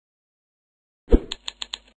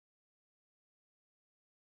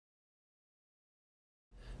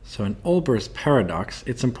So in Olbers Paradox,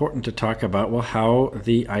 it's important to talk about, well, how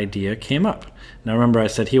the idea came up. Now remember I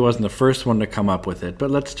said he wasn't the first one to come up with it,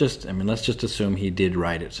 but let's just assume he did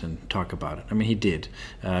write it and talk about it. I mean, he did.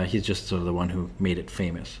 He's just sort of the one who made it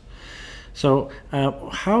famous. So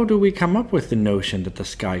how do we come up with the notion that the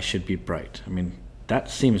sky should be bright? I mean, that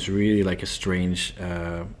seems really like a strange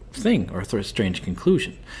thing, or a strange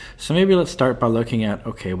conclusion. So maybe let's start by looking at,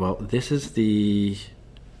 okay, well, this is the...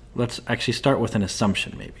 Let's actually start with an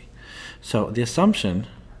assumption, maybe. So the assumption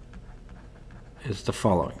is the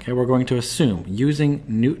following. Okay, we're going to assume, using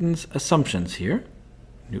Newton's assumptions here,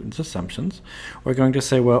 Newton's assumptions, we're going to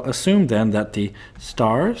say, well, assume then that the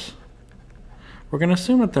stars, we're going to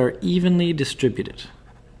assume that they're evenly distributed.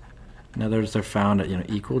 In other words, they're found at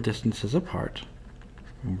equal distances apart.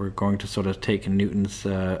 And we're going to sort of take Newton's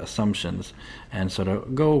assumptions and sort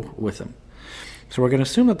of go with them. So we're going to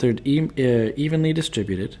assume that they're evenly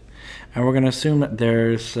distributed, and we're going to assume that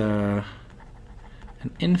there's an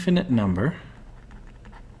infinite number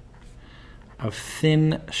of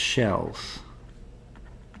thin shells.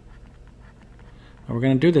 And we're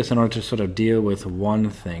going to do this in order to sort of deal with one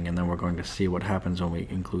thing, and then we're going to see what happens when we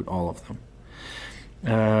include all of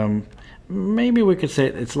them. Maybe we could say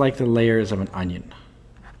it's like the layers of an onion.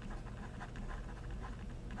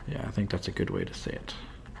 Yeah, I think that's a good way to say it.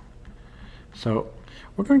 So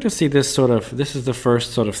we're going to see this is the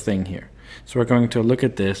first sort of thing here. So we're going to look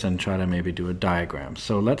at this and try to maybe do a diagram.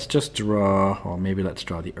 So let's just draw, or maybe let's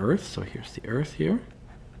draw the Earth. So here's the Earth here.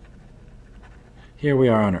 Here we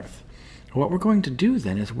are on Earth. What we're going to do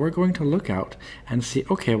then is we're going to look out and see,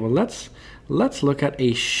 okay, well, let's look at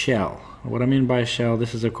a shell. What I mean by a shell,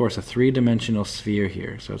 this is of course a three-dimensional sphere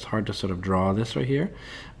here. So it's hard to sort of draw this right here.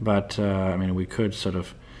 But I mean, we could sort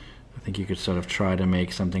of, I think you could sort of try to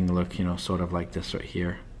make something look, sort of like this right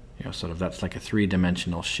here. Sort of that's like a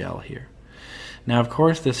three-dimensional shell here. Now, of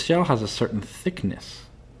course, this shell has a certain thickness.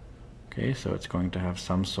 Okay, so it's going to have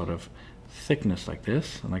some sort of thickness like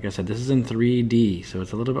this. And like I said, this is in 3D, so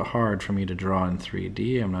it's a little bit hard for me to draw in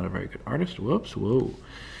 3D. I'm not a very good artist. Whoops, whoa.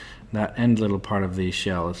 That end little part of the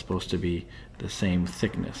shell is supposed to be the same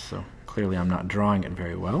thickness, so clearly I'm not drawing it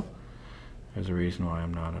very well. There's a reason why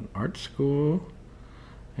I'm not in art school.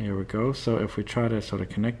 Here we go. So if we try to sort of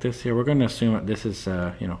connect this here, we're going to assume that this is,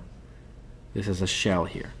 this is a shell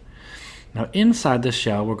here. Now inside this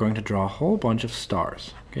shell, we're going to draw a whole bunch of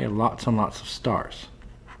stars. Okay, lots and lots of stars.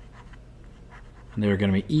 And they're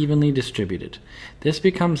going to be evenly distributed. This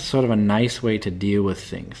becomes sort of a nice way to deal with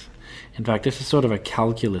things. In fact, this is sort of a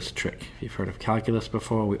calculus trick. If you've heard of calculus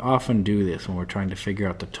before, we often do this when we're trying to figure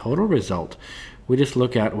out the total result. We just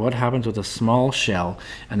look at what happens with a small shell,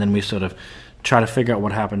 and then we sort of try to figure out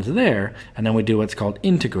what happens there, and then we do what's called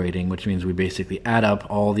integrating, which means we basically add up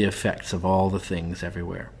all the effects of all the things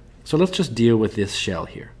everywhere. So let's just deal with this shell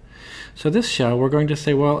here. So this shell, we're going to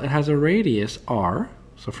say, well, it has a radius r.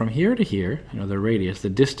 So from here to here, the radius, the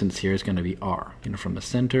distance here is going to be r, from the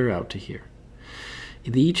center out to here.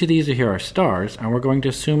 Each of these here are stars, and we're going to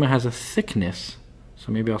assume it has a thickness.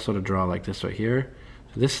 So maybe I'll sort of draw like this right here.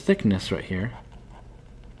 So this thickness right here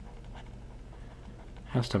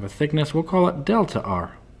has to have a thickness, we'll call it delta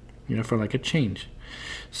r, for like a change.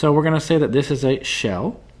 So we're going to say that this is a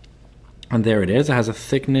shell, and there it is, it has a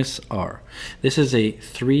thickness r. This is a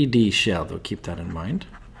 3D shell, though, keep that in mind.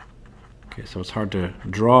 Okay, so it's hard to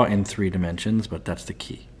draw in 3 dimensions, but that's the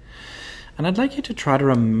key. And I'd like you to try to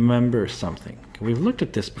remember something. We've looked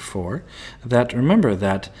at this before, remember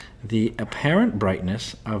that the apparent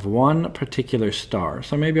brightness of one particular star,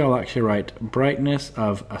 so maybe I'll actually write brightness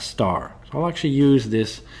of a star. So I'll actually use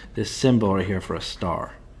this symbol right here for a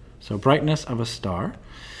star. So brightness of a star,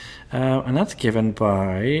 and that's given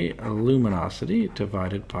by a luminosity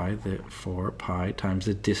divided by the 4 pi times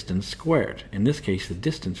the distance squared. In this case, the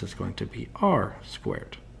distance is going to be r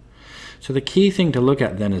squared. So the key thing to look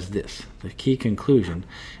at then is this. The key conclusion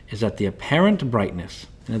is that the apparent brightness,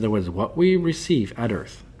 in other words, what we receive at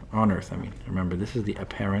Earth, on Earth, remember this is the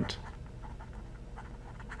apparent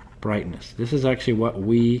brightness. This is actually what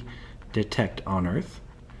we detect on Earth.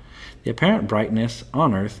 The apparent brightness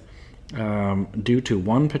on Earth due to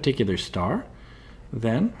one particular star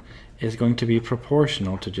then is going to be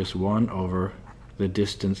proportional to just 1 over the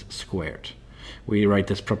distance squared. We write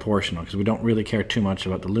this proportional because we don't really care too much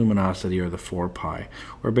about the luminosity or the 4 pi.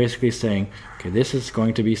 We're basically saying, okay, this is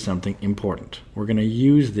going to be something important. We're going to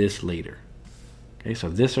use this later. Okay, so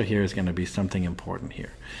this right here is going to be something important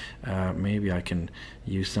here. Maybe I can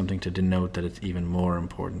use something to denote that it's even more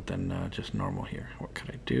important than just normal here. What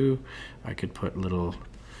could I do? I could put little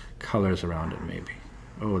colors around it maybe.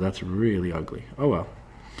 Oh, that's really ugly. Oh well.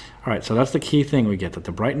 All right, so that's the key thing we get, that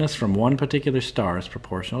the brightness from one particular star is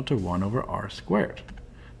proportional to 1 over r squared.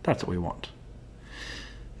 That's what we want.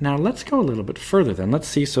 Now let's go a little bit further then. Let's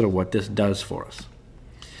see sort of what this does for us.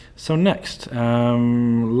 So next,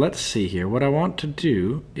 let's see here. What I want to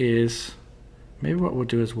do is, maybe what we'll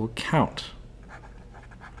do is we'll count.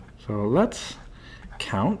 So let's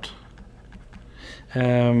count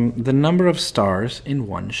the number of stars in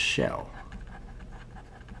one shell.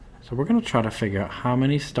 So we're going to try to figure out how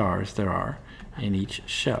many stars there are in each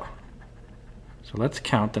shell. So let's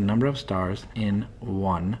count the number of stars in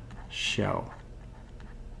one shell.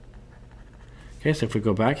 Okay, so if we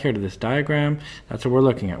go back here to this diagram, that's what we're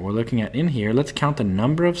looking at. We're looking at in here, let's count the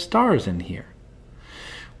number of stars in here.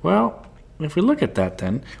 Well, if we look at that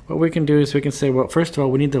then, what we can do is we can say, well, first of all,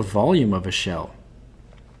 we need the volume of a shell.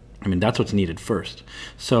 I mean, that's what's needed first.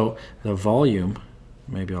 So the volume,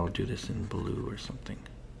 maybe I'll do this in blue or something.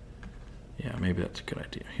 Yeah, maybe that's a good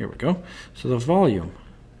idea. Here we go. So the volume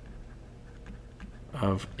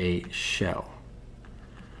of a shell.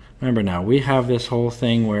 Remember now, we have this whole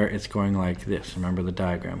thing where it's going like this. Remember the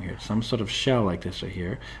diagram here. Some sort of shell like this right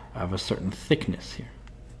here of a certain thickness here.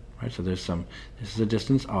 Right? So there's some, this is a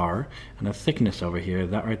distance r, and a thickness over here.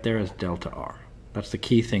 That right there is delta r. That's the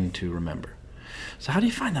key thing to remember. So how do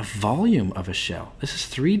you find the volume of a shell? This is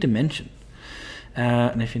 3 dimension.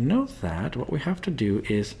 And if you know that, what we have to do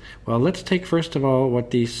is, well, let's take first of all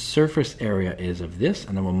what the surface area is of this,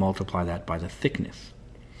 and then we'll multiply that by the thickness.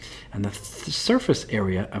 And the surface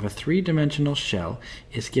area of a 3-dimensional shell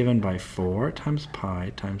is given by 4 times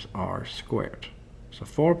pi times r squared. So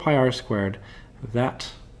 4 pi r squared,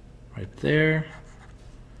 that right there,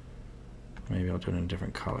 maybe I'll do it in a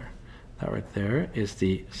different color. That right there is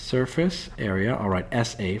the surface area, I'll write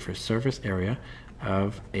SA for surface area,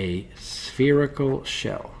 of a spherical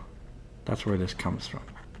shell. That's where this comes from.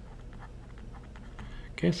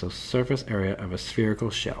 Okay, so surface area of a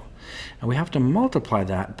spherical shell. And we have to multiply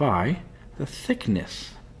that by the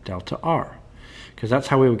thickness, delta r. Because that's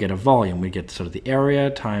how we would get a volume. We get sort of the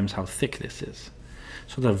area times how thick this is.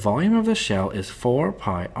 So the volume of the shell is 4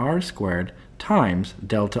 pi r squared times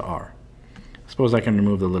delta r. Suppose I can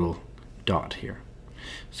remove the little dot here.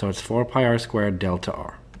 So it's 4 pi r squared delta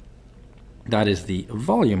r. That is the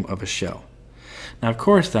volume of a shell. Now, of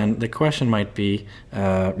course, then, the question might be,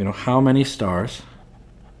 how many stars?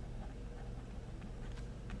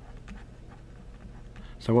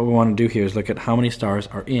 So what we want to do here is look at how many stars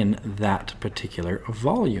are in that particular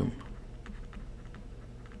volume.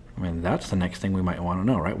 I mean, that's the next thing we might want to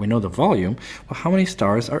know, right? We know the volume. Well, how many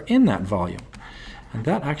stars are in that volume? And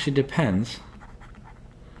that actually depends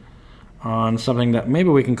on something that maybe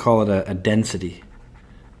we can call it a density.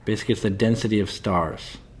 Basically, it's the density of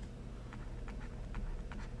stars.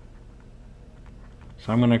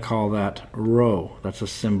 So I'm going to call that rho. That's a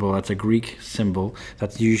symbol, that's a Greek symbol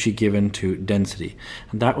that's usually given to density.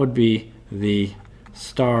 And that would be the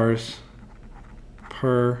stars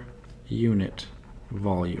per unit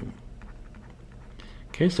volume.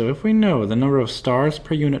 Okay, so if we know the number of stars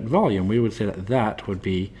per unit volume, we would say that that would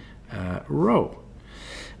be rho.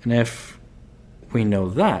 And if we know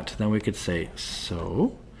that, then we could say,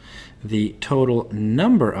 so the total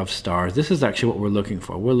number of stars, this is actually what we're looking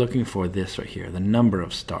for. We're looking for this right here, the number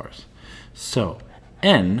of stars. So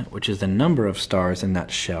n, which is the number of stars in that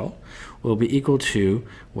shell, will be equal to,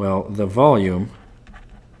 well, the volume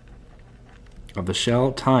of the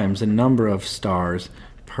shell times the number of stars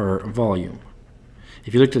per volume.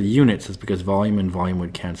 If you looked at the units, it's because volume and volume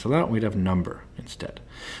would cancel out. We'd have number instead.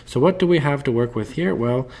 So what do we have to work with here?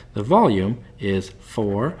 Well, the volume is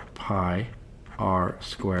 4 pi r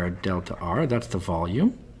squared delta r. That's the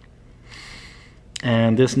volume.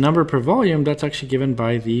 And this number per volume, that's actually given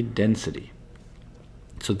by the density.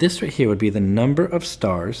 So this right here would be the number of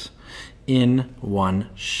stars in one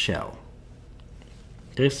shell.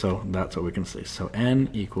 Okay, so that's what we can say. So n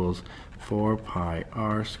equals 4 pi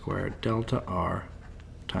r squared delta r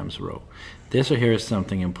times rho. This right here is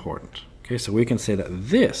something important. Okay, so we can say that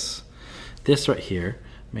this right here,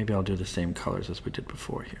 maybe I'll do the same colors as we did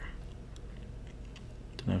before here.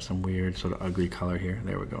 Didn't have some weird sort of ugly color here.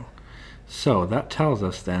 There we go. So that tells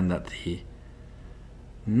us then that the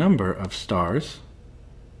number of stars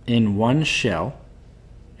in one shell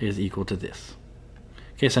is equal to this.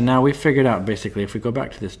 Okay, so now we figured out basically, if we go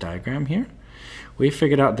back to this diagram here, we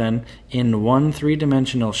figured out then in one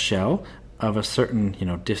 3-dimensional shell of a certain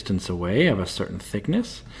distance away, of a certain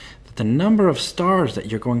thickness, that the number of stars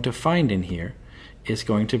that you're going to find in here is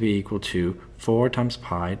going to be equal to 4 times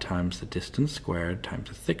pi times the distance squared times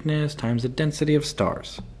the thickness times the density of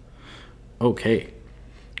stars. Okay,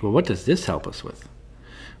 well, what does this help us with?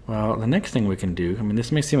 Well, the next thing we can do, I mean,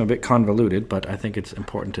 this may seem a bit convoluted, but I think it's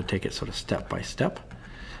important to take it sort of step by step.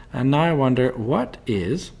 And now I wonder, what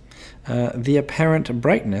is the apparent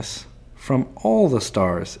brightness from all the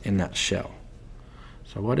stars in that shell?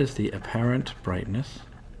 So what is the apparent brightness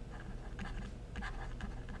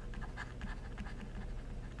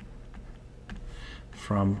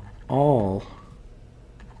from all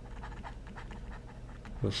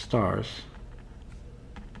the stars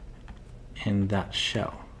in that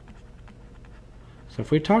shell? So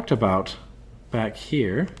if we talked about back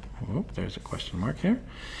here, oh, there's a question mark here.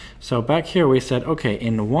 So back here we said, okay,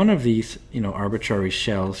 in one of these, arbitrary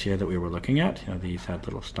shells here that we were looking at, these had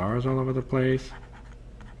little stars all over the place.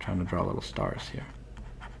 I'm trying to draw little stars here.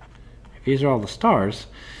 If these are all the stars,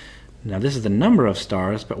 now this is the number of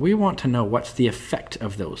stars, but we want to know what's the effect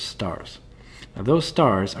of those stars. Now those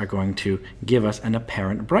stars are going to give us an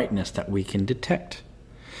apparent brightness that we can detect.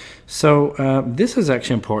 So this is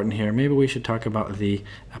actually important here. Maybe we should talk about the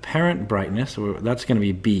apparent brightness. So that's going to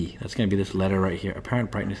be B. That's going to be this letter right here. Apparent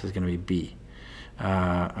brightness is going to be B.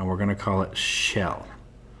 And we're going to call it shell.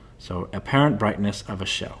 So apparent brightness of a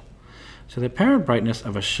shell. So the apparent brightness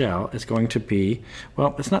of a shell is going to be,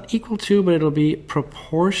 well, it's not equal to, but it'll be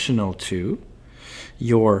proportional to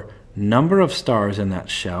your number of stars in that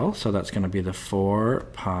shell. So that's going to be the 4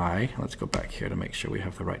 pi. Let's go back here to make sure we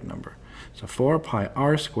have the right number. So 4 pi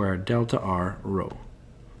r squared delta r rho.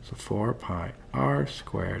 So 4 pi r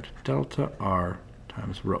squared delta r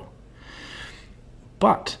times rho.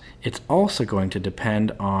 But it's also going to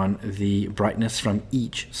depend on the brightness from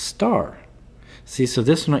each star. See, so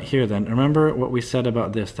this one right here then, remember what we said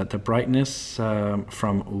about this, that the brightness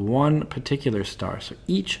from one particular star, so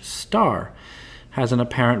each star has an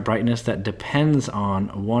apparent brightness that depends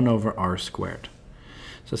on 1 over r squared.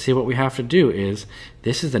 So see, what we have to do is,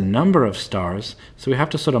 this is the number of stars, so we have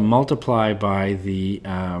to sort of multiply by the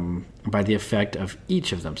effect of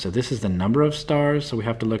each of them. So this is the number of stars, so we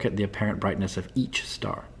have to look at the apparent brightness of each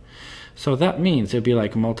star. So that means it would be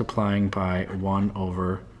like multiplying by 1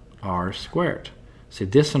 over r squared. See,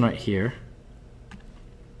 this one right here,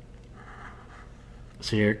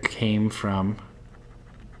 so here came from,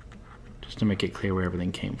 just to make it clear where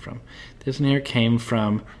everything came from, this one here came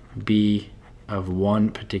from B of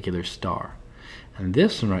one particular star. And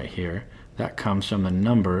this one right here, that comes from the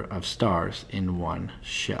number of stars in one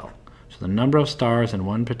shell. So the number of stars in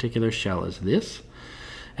one particular shell is this.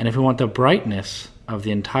 And if we want the brightness of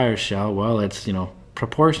the entire shell, well, it's,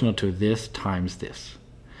 proportional to this times this.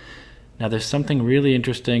 Now there's something really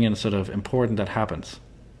interesting and sort of important that happens.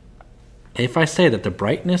 If I say that the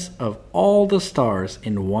brightness of all the stars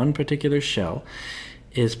in one particular shell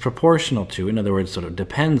is proportional to, in other words, sort of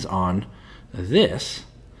depends on this,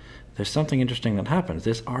 there's something interesting that happens.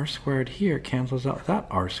 This r squared here cancels out that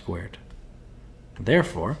r squared.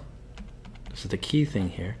 Therefore, this is the key thing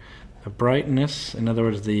here, the brightness, in other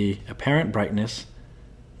words, the apparent brightness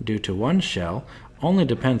due to one shell only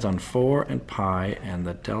depends on 4 and pi and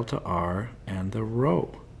the delta r and the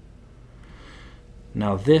rho.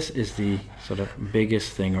 Now this is the sort of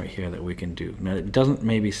biggest thing right here that we can do. Now it doesn't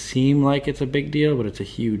maybe seem like it's a big deal, but it's a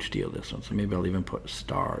huge deal, this one. So maybe I'll even put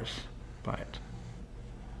stars by it.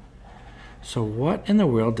 So what in the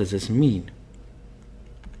world does this mean?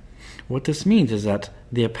 What this means is that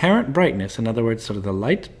the apparent brightness, in other words, sort of the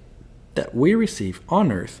light that we receive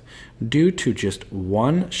on Earth due to just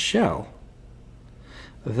one shell,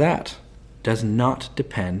 that does not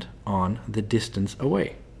depend on the distance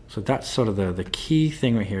away. So that's sort of the key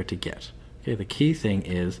thing right here to get. Okay, the key thing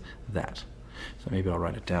is that. So maybe I'll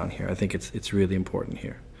write it down here. I think it's really important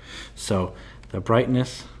here. So the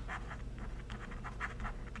brightness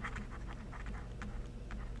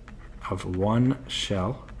of one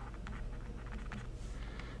shell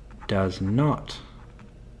does not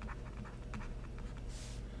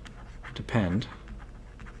depend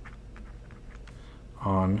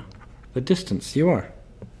on the distance you are.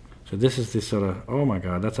 So this is this sort of, oh my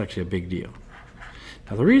god, that's actually a big deal.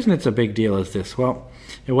 Now the reason it's a big deal is this. Well,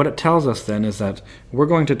 what it tells us then is that we're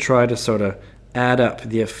going to try to sort of add up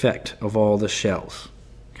the effect of all the shells.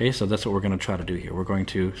 Okay, so that's what we're going to try to do here. We're going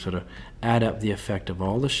to sort of add up the effect of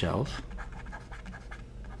all the shells.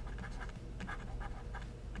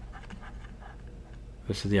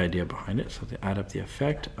 This is the idea behind it. So they add up the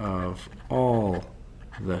effect of all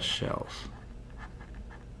the shells.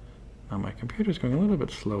 Now my computer's going a little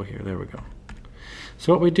bit slow here. There we go.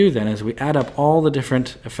 So what we do then is we add up all the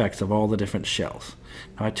different effects of all the different shells.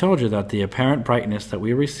 Now I told you that the apparent brightness that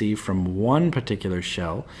we receive from one particular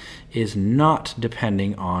shell is not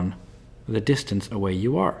depending on the distance away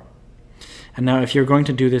you are. And now if you're going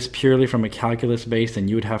to do this purely from a calculus base, then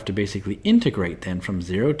you would have to basically integrate then from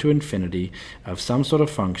 0 to infinity of some sort of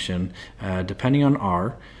function depending on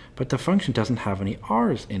r, but the function doesn't have any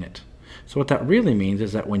r's in it. So what that really means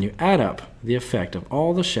is that when you add up the effect of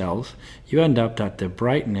all the shells, you end up that the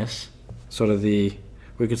brightness, sort of we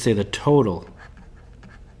could say the total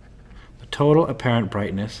apparent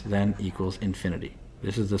brightness then equals infinity.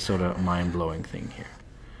 This is the sort of mind-blowing thing here.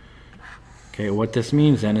 Okay, what this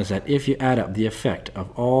means then is that if you add up the effect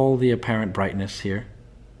of all the apparent brightness here,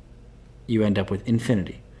 you end up with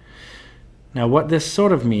infinity. Now what this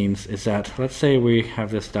sort of means is that, let's say we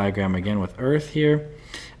have this diagram again with Earth here,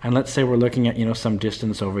 and let's say we're looking at, some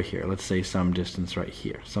distance over here. Let's say some distance right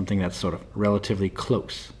here, something that's sort of relatively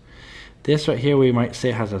close. This right here we might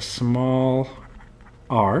say has a small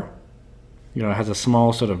r. It has a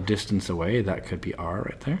small sort of distance away. That could be r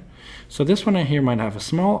right there. So this one right here might have a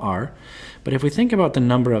small r, but if we think about the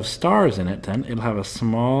number of stars in it, then it'll have a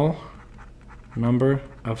small number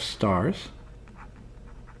of stars,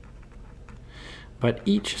 but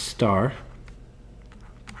each star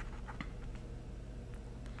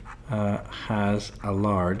has a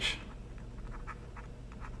large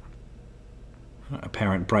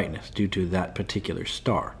apparent brightness due to that particular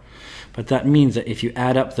star. But that means that if you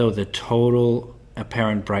add up, though, the total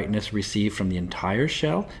apparent brightness received from the entire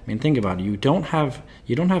shell, think about it, you don't have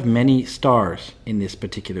many stars in this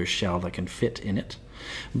particular shell that can fit in it,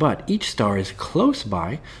 but each star is close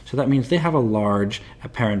by, so that means they have a large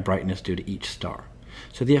apparent brightness due to each star.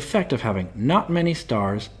 So the effect of having not many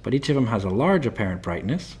stars, but each of them has a large apparent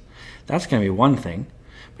brightness, that's going to be one thing.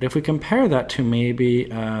 But if we compare that to maybe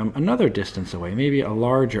another distance away, maybe a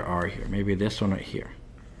larger r here, maybe this one right here.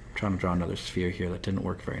 I'm trying to draw another sphere here, that didn't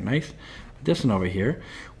work very nice. But this one over here,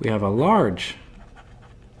 we have a large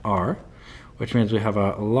r, which means we have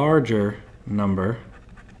a larger number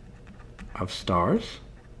of stars,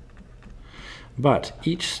 but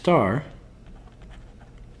each star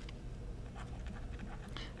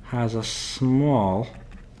has a small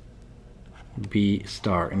b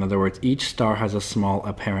star. In other words, each star has a small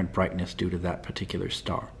apparent brightness due to that particular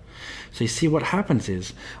star. So you see what happens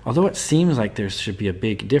is, although it seems like there should be a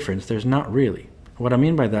big difference, there's not really. What I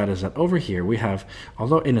mean by that is that over here we have,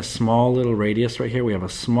 although in a small little radius right here, we have a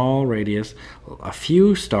small radius, a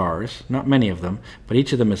few stars, not many of them, but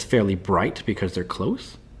each of them is fairly bright because they're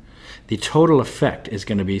close. The total effect is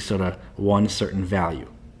going to be sort of one certain value.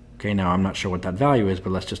 Okay, now I'm not sure what that value is,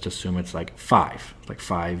 but let's just assume it's like 5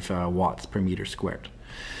 watts per meter squared.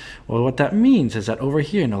 Well, what that means is that over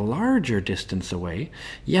here in a larger distance away,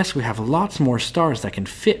 yes, we have lots more stars that can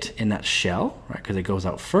fit in that shell, right, because it goes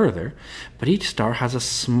out further, but each star has a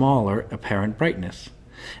smaller apparent brightness.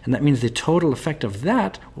 And that means the total effect of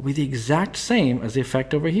that will be the exact same as the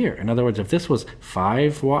effect over here. In other words, if this was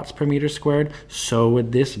 5 watts per meter squared, so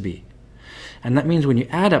would this be. And that means when you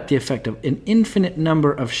add up the effect of an infinite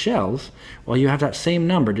number of shells, well, you have that same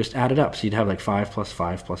number, just add it up. So you'd have like 5 plus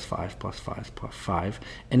 5 plus 5 plus 5 plus 5,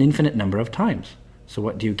 an infinite number of times. So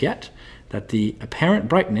what do you get? That the apparent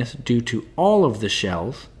brightness due to all of the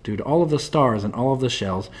shells, due to all of the stars and all of the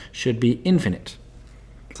shells, should be infinite.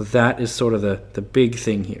 So that is sort of the big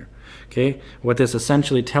thing here. Okay? What this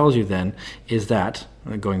essentially tells you then is that,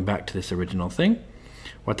 going back to this original thing,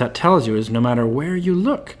 what that tells you is no matter where you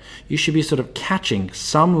look, you should be sort of catching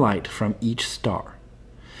some light from each star.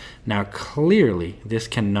 Now clearly this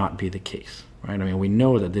cannot be the case, right? We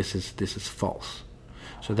know that this is false.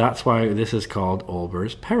 So that's why this is called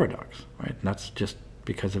Olbers Paradox, right? And that's just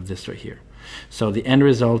because of this right here. So the end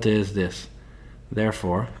result is this.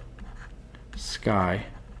 Therefore, sky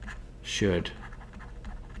should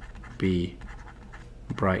be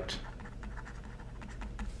bright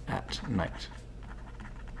at night.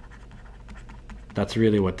 That's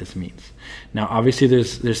really what this means. Now, obviously,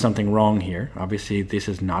 there's something wrong here. Obviously, this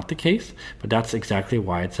is not the case, but that's exactly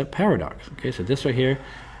why it's a paradox. Okay, so this right here,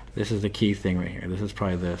 this is the key thing right here. This is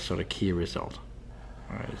probably the sort of key result.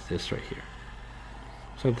 All right, it's this right here.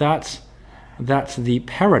 So that's the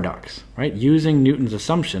paradox, right? Using Newton's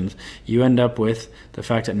assumptions, you end up with the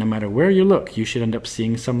fact that no matter where you look, you should end up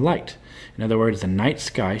seeing some light. In other words, the night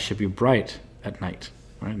sky should be bright at night,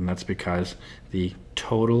 right? And that's because the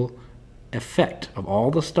total effect of all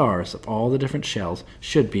the stars, of all the different shells,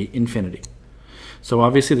 should be infinity. So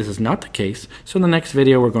obviously this is not the case. So in the next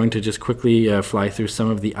video we're going to just quickly fly through some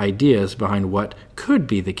of the ideas behind what could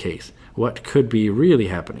be the case, what could be really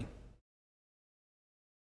happening.